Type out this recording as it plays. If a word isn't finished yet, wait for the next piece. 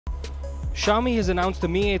Xiaomi has announced the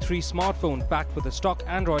Mi A3 smartphone backed with a stock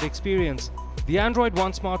Android experience. The Android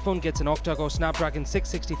One smartphone gets an octa-core Snapdragon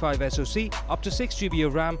 665 SoC, up to 6 GB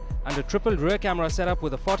of RAM and a triple rear camera setup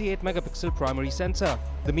with a 48 megapixel primary sensor.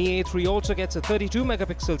 The Mi A3 also gets a 32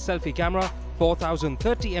 megapixel selfie camera,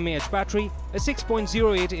 4030 mAh battery, a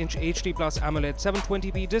 6.08-inch HD+ AMOLED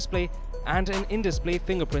 720p display and an in-display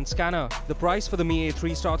fingerprint scanner. The price for the Mi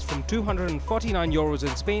A3 starts from €249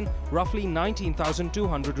 in Spain, roughly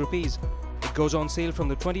 19,200 rupees. It goes on sale from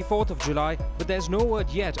the 24th of July, but there's no word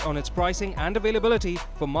yet on its pricing and availability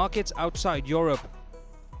for markets outside Europe.